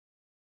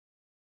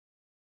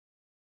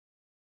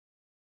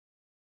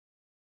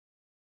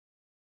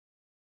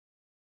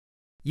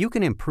You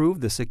can improve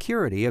the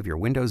security of your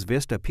Windows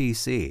Vista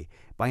PC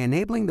by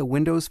enabling the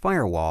Windows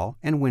Firewall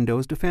and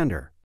Windows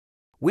Defender.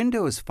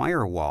 Windows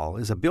Firewall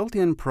is a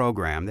built-in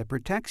program that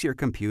protects your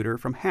computer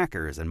from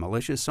hackers and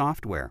malicious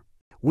software.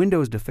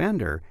 Windows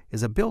Defender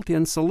is a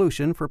built-in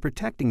solution for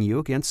protecting you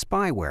against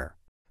spyware.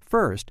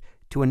 First,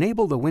 to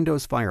enable the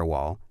Windows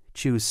Firewall,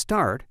 choose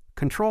Start,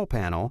 Control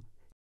Panel.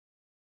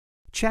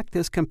 Check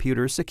this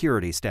computer's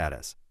security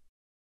status.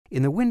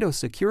 In the Windows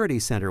Security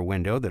Center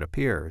window that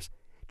appears,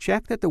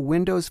 check that the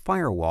Windows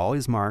Firewall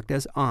is marked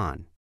as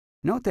On.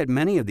 Note that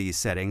many of these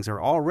settings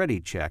are already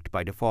checked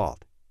by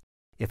default.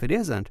 If it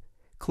isn't,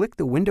 click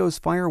the Windows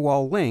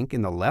Firewall link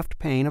in the left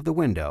pane of the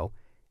window,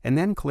 and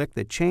then click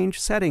the Change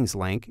Settings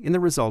link in the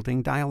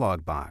resulting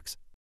dialog box.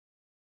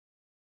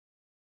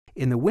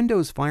 In the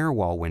Windows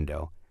Firewall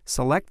window,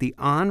 select the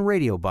On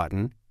Radio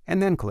button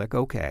and then click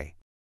OK.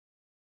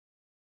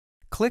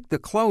 Click the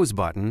Close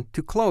button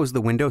to close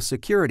the Windows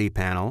Security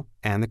Panel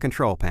and the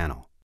Control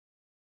Panel.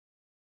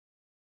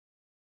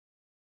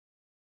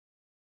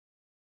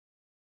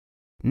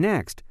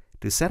 Next,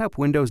 to set up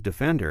Windows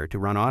Defender to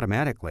run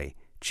automatically,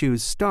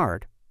 choose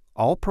Start,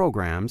 All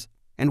Programs,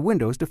 and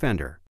Windows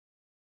Defender.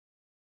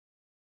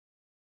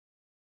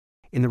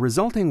 In the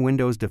resulting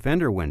Windows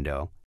Defender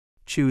window,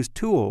 choose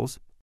Tools,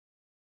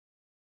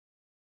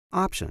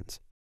 Options.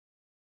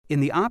 In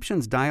the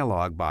Options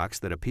dialog box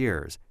that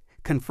appears,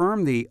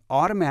 confirm the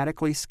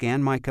Automatically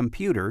Scan My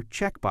Computer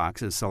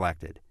checkbox is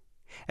selected,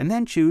 and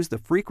then choose the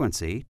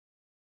frequency,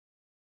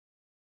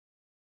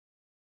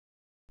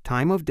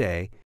 time of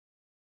day,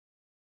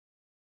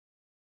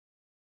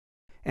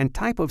 and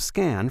type of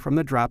scan from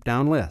the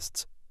drop-down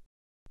lists.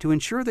 To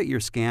ensure that your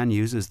scan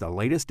uses the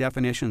latest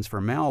definitions for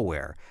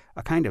malware,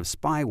 a kind of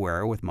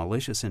spyware with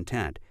malicious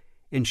intent,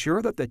 ensure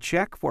that the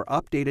Check for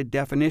Updated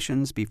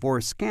Definitions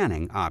Before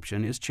Scanning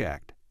option is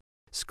checked.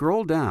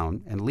 Scroll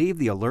down and leave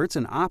the alerts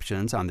and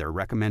options on their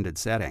recommended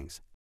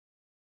settings.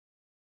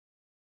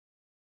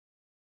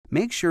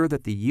 Make sure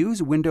that the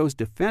Use Windows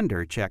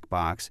Defender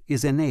checkbox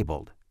is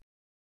enabled.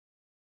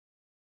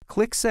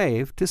 Click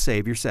Save to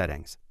save your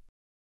settings.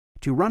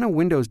 To run a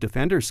Windows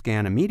Defender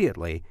scan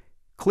immediately,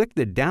 click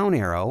the down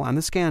arrow on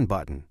the Scan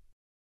button.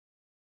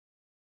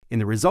 In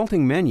the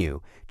resulting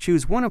menu,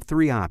 choose one of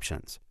three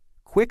options: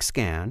 Quick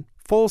Scan,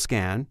 Full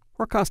Scan,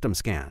 or Custom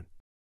Scan.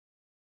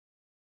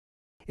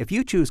 If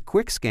you choose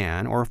Quick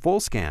Scan or Full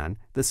Scan,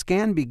 the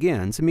scan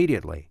begins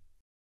immediately.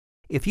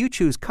 If you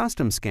choose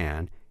Custom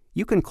Scan,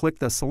 you can click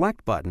the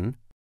Select button,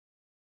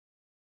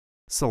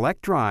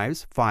 select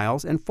drives,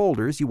 files, and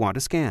folders you want to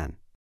scan.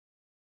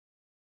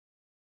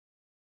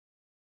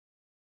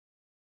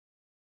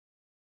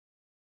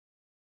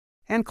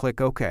 And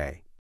click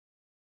OK.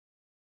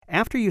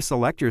 After you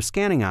select your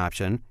scanning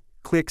option,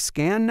 click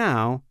Scan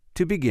Now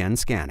to begin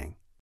scanning.